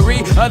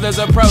rosary. Others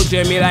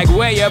approaching me like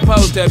where you're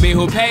supposed to be.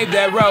 Who paved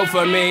that road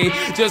for me?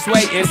 Just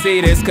wait and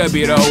see, this could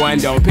be the one.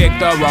 Don't pick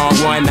the wrong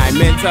one. I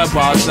meant to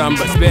boss some,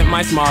 but spent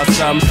my small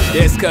sum.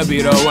 This could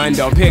be the one.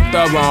 Don't pick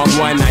the wrong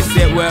one. I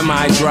sit with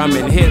my drum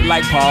and hit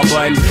like Paul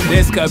Bunn.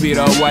 This could be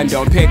the one.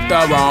 Don't pick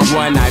the wrong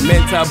one. I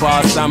meant to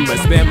boss some, but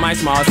spent my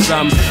small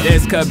sum.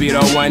 This could be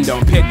the one.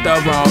 Don't pick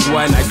the wrong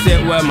one. I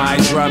sit with my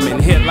drum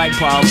and hit like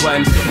Paul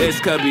Bunn. This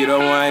could be the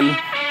one.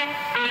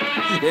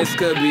 This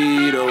could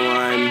be the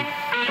one.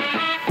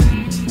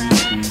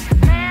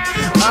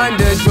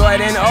 Under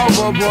Jordan,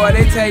 overboard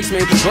it takes me,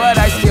 but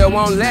I still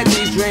won't let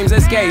these dreams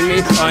escape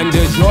me.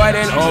 Under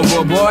Jordan,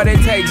 overboard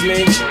it takes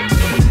me.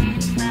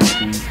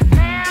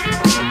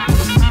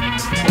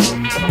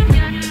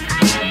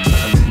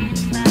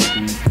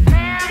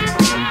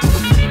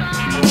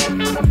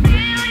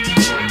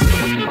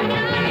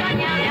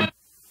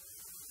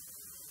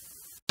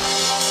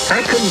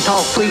 I couldn't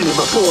talk freely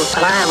before,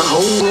 but I have a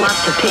whole lot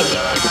to tell you.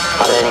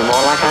 Are there any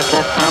more like I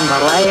said? I'm the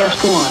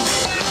last one.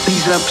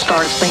 These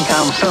upstarts think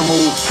I'm some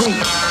old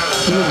freak.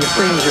 You and your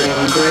friends are in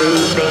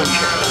grave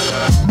danger.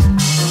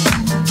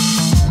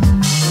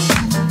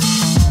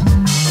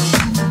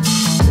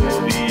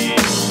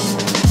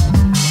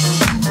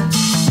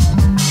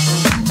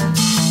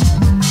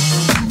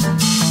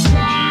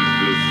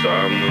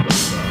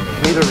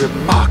 Made a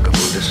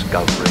remarkable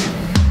discovery.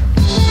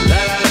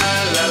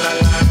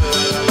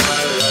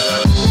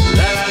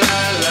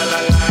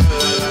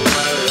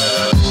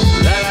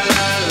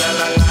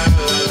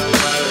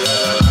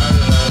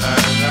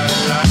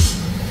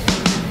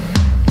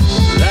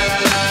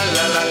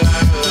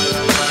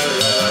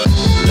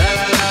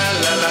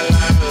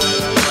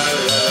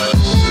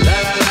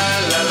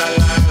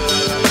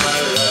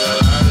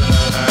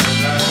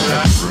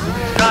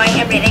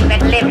 Everything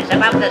that lives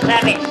above the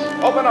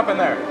surface. Open up in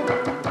there.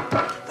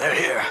 They're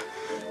here.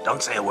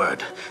 Don't say a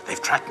word.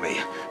 They've tracked me.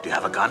 Do you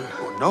have a gun?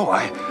 Oh, no,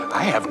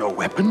 I have no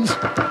weapons.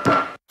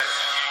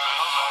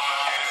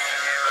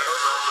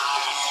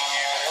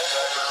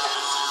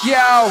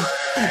 Yo,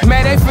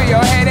 Mayday for your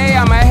headache,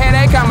 I'm a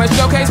headache, I'm a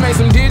showcase. Made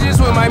some digits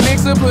with my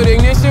mixer, put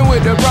ignition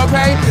with the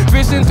propane.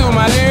 Fishing through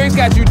my lyrics,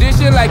 got you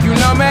dishing like you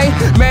know me.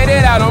 Made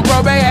it out on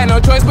probate, had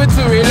no choice but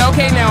to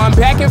relocate. Now I'm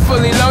back and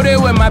fully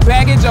loaded with my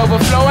baggage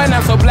overflowing.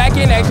 I'm so black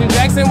in Action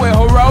Jackson, we're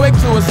heroic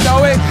to a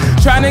stoic.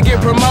 Trying to get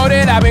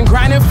promoted, I've been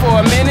grinding for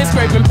a minute.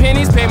 Scraping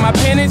pennies, pay my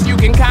pennies, you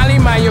can kindly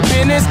mind your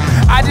business.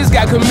 I just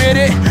got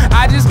committed,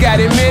 I just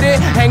got admitted.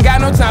 Ain't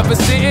got no time for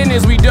sitting,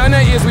 is we done or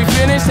is we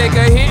finished? Take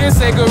a hit and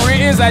say good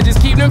riddance, I just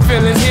keep them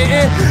feelings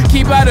hitting.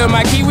 Keep out of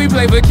my key, we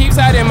play for keeps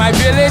out in my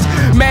village.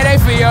 Mayday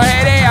for your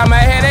headache, I'm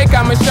a headache,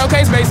 I'm a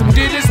showcase. Make some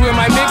digits with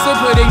my mixer,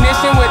 put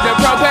ignition with the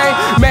propane.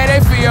 Mayday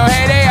for your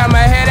headache, I'm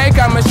a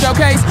headache, I'm a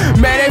showcase.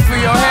 Mayday for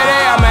your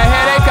headache, I'm a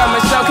headache, I'm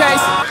a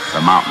showcase.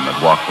 The mountain that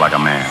walks like a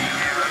man.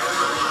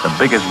 The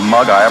biggest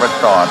mug I ever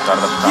saw outside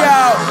of the sky.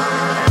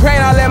 Yo,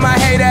 rain all in my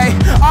heyday.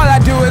 All I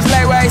do is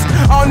lay waste.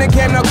 On the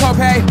game, no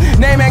copay.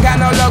 Name ain't got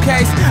no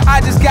locase.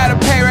 I just got a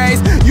pay raise.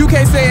 You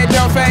can't say it,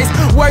 don't face.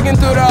 Working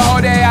through the whole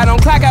day. I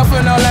don't clock out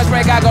for no lunch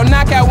break. I go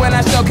knock out when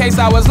I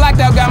showcase. I was locked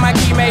out, got my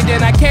key made.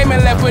 Then I came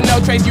and left with no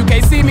trace. You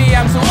can't see me,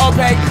 I'm too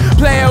opaque.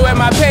 Playing with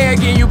my pay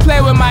again. You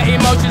play with my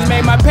emotions.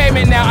 Made my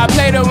payment now. I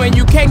play to when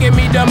you can't get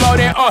me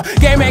demoted.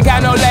 Game ain't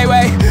got no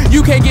layway.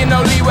 You can't get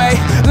no leeway.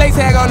 Late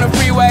tag on the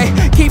freeway.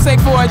 Keepsake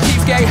for a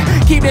cheapskate.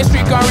 Keep that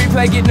streak on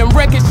replay. Get them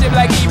record shit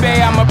like eBay.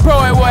 I'm a pro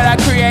at what I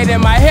create,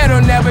 and my head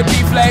will never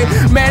deflate.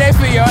 Mayday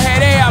for your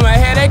headache, I'm a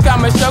headache,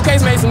 I'm a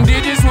showcase. Made some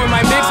digits with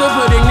my mixer,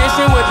 put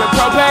ignition with the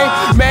propane.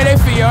 Mayday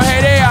for your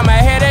headache, I'm a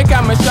headache,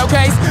 I'm a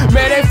showcase.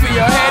 Mayday for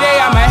your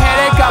headache, I'm a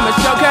headache, I'm a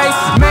showcase.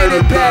 Made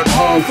it back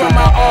home from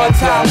my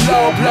all-time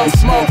low. Blow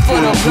smoke for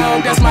the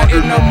plug, that's my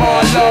inner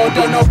Marlowe.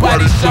 Don't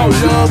nobody show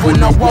love when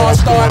the walls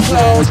start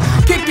closed.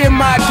 Kicking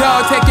my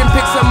dough, taking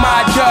pics of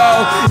my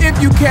dough. If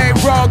you can't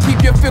roll,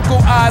 keep your fickle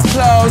eyes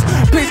closed.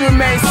 Please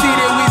remain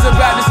seated, we's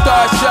about to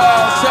start show.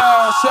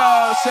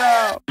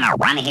 Now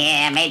one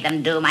here made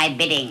them do my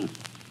bidding,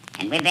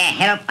 And with their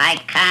help, I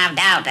carved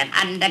out an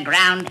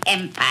underground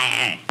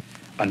empire.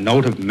 A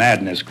note of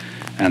madness.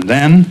 And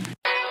then...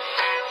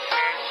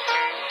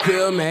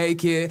 We'll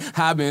make it.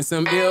 I've been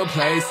some ill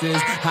places.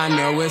 I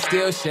know we're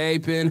still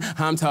shaping.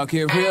 I'm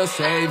talking real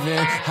saving.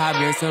 I've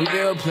been some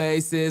ill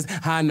places.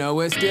 I know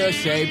we're still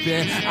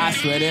shaping. I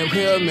swear that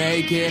we'll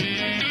make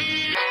it.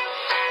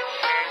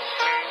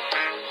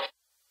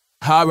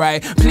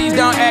 Alright, please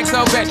don't act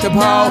so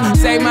vegetable.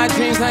 Say my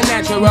dreams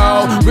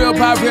unnatural. Real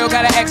pop, real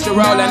got an extra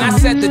roll. And I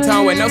set the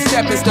tone with no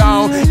stepping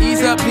stone.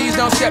 Ease up, please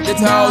don't step the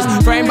toes.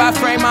 Frame by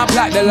frame, I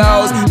block the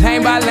lows.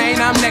 Lane by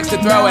lane, I'm next to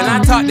throw. And I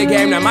taught the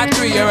game, now my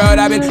 3-year-old.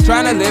 I've been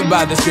trying to live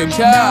by the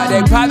scripture.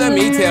 They bother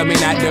me, tell me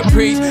not to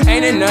preach.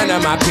 Ain't in none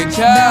of my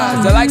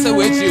pictures. The likes of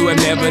which you have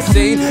never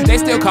seen. They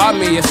still call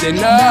me a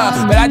sinner,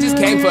 but I just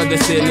came for the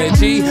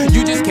synergy.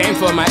 You just came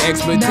for my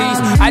expertise.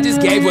 I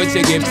just gave what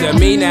you give to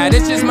me. Now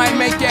this just might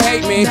make you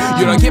hate me.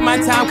 You don't get my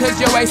time cause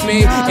you waste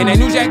me. And that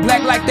new Jack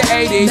Black like the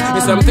 80s.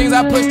 And some things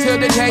I push to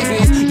the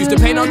daisies. Used to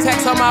pay no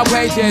tax on my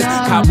wages.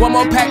 Cop one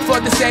more pack for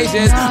the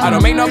stages. I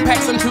don't make no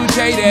packs, I'm too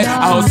jaded.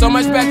 I hold so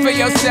much back for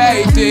your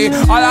safety.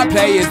 All I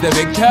play is the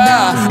victor.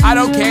 I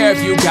don't care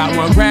if you got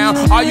one round.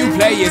 All you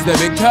play is the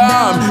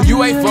victim. You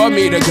wait for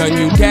me to gun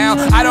you down.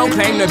 I don't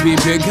claim to be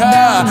bigger.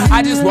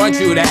 I just want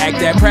you to act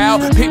that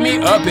proud. Pick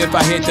me up if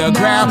I hit the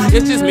ground.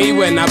 It's just me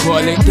when I pull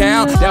it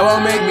down. That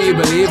won't make me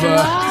believer.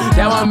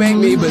 That won't make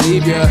me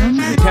believe ya.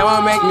 That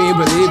won't make me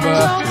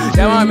believer.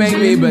 That won't make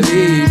me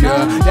believe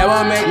ya. That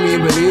won't make me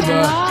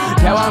believer.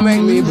 That won't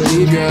make me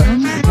believe ya.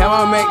 That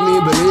won't make me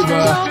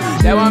believer.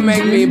 That won't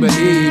make me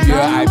believe ya.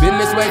 I've been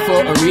this way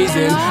for a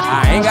reason.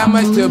 I ain't got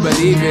much to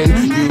believe in.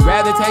 You'd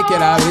rather take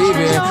it, I'll leave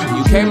it.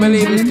 You can't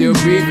believe I'm still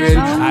breathing.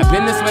 I've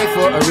been this way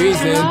for a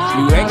reason.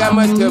 You ain't got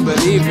much to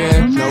believe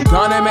in. No,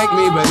 gonna make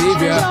me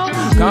believe ya.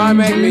 Gonna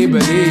make me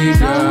believe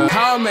ya.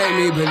 Gonna make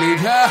me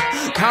believe ya.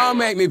 Gonna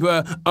make me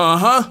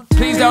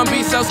Please don't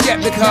be so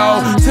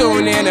skeptical.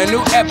 Tune in a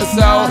new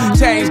episode.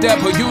 Changed up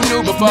who you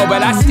knew before,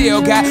 but I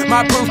still got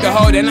my proof to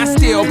hold, and I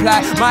still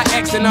apply my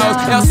X and O's.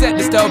 They'll set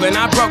the stove and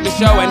I broke the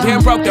show and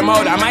then broke the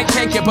mold. I might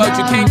take your boat,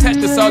 you can't touch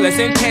the soul that's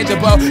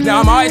intangible.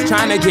 Now I'm always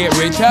trying to get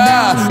richer.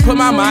 Put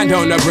my mind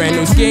on a brand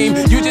new scheme.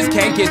 You just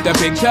can't get the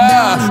picture.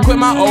 Quit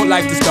my old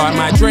life to start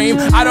my dream.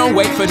 I don't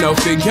wait for no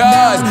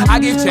figures. I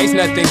give chase,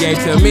 nothing gave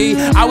to me.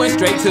 I went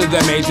straight to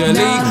the major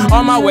league.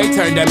 On my way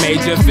turned a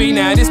major fee.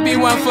 Now this be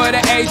one for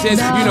the ages.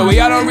 You know we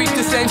all don't reach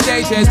the same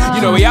stages.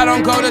 You know we all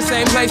don't go the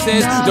same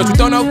places. Don't you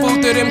throw no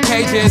food through them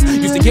cages.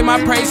 Used to get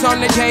my praise on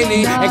the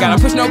daily. Ain't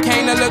gotta push no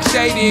cane to look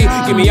shady.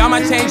 Give me all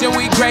my change and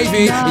wheat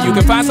gravy, and you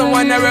can find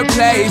someone to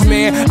replace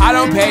me. I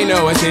don't pay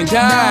no attention.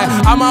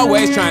 I'm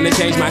always trying to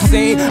change my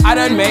scene. I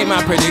done made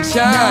my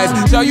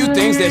predictions. Show you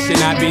things that should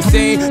not be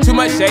seen. Too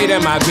much shade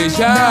in my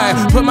vision.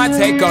 Put my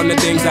take on the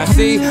things I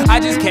see. I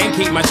just can't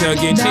keep my tongue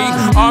in cheek.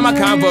 All my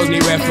convos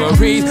need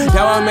referees.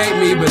 That won't make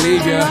me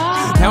believe ya.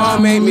 That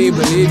won't make me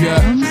believe ya.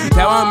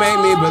 That won't make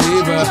me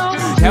believe ya.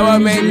 That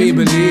won't make me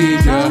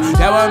believe ya.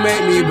 That won't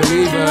make me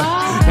believe ya.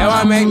 That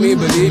won't make me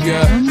believe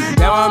ya.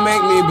 That won't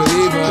make me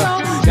believe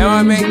ya. That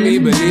won't make me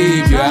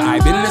believe ya.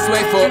 I've been this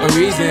way for a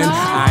reason.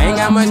 I ain't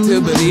got much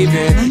to believe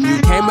in. You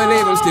can't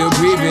believe I'm still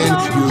breathing.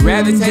 You'd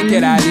rather take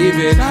it, I leave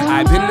it.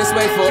 I've been this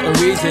way for a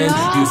reason.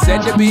 You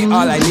said to be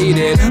all I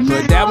needed,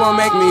 but that won't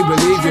make me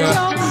believe ya.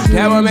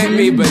 That won't make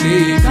me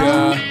believe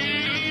ya.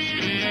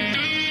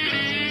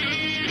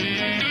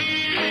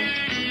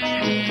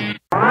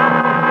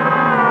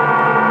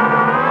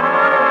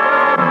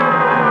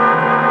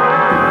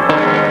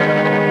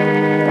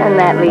 And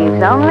that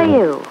leaves only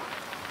you.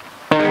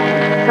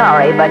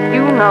 Sorry, but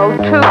you know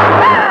too.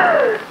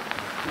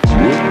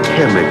 What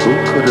chemical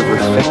could have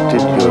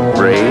affected your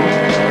brain?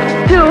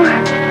 Too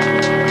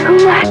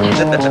much.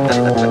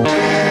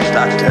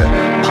 Doctor,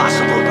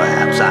 possible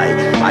perhaps.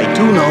 I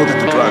do know that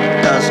the drug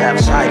does have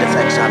side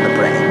effects on the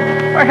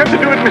brain. I have to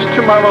do it,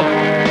 Mr. Marlowe.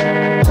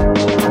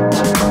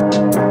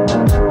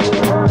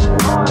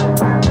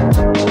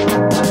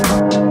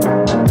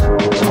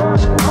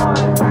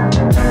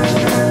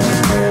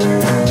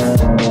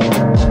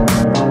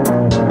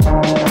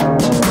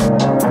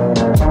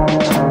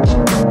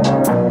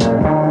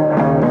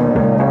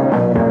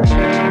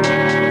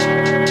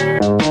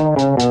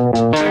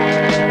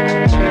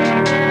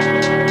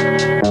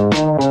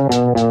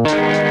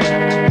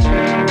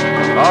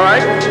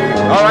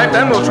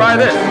 Then we'll try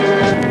this.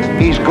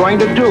 He's going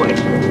to do it.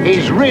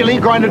 He's really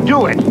going to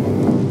do it.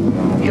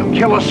 He'll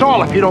kill us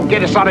all if you don't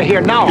get us out of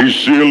here now. He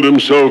sealed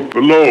himself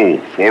below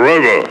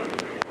forever.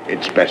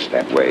 It's best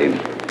that way.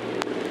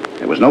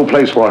 There was no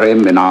place for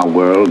him in our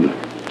world.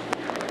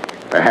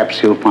 Perhaps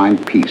he'll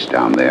find peace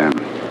down there.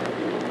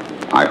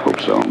 I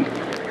hope so.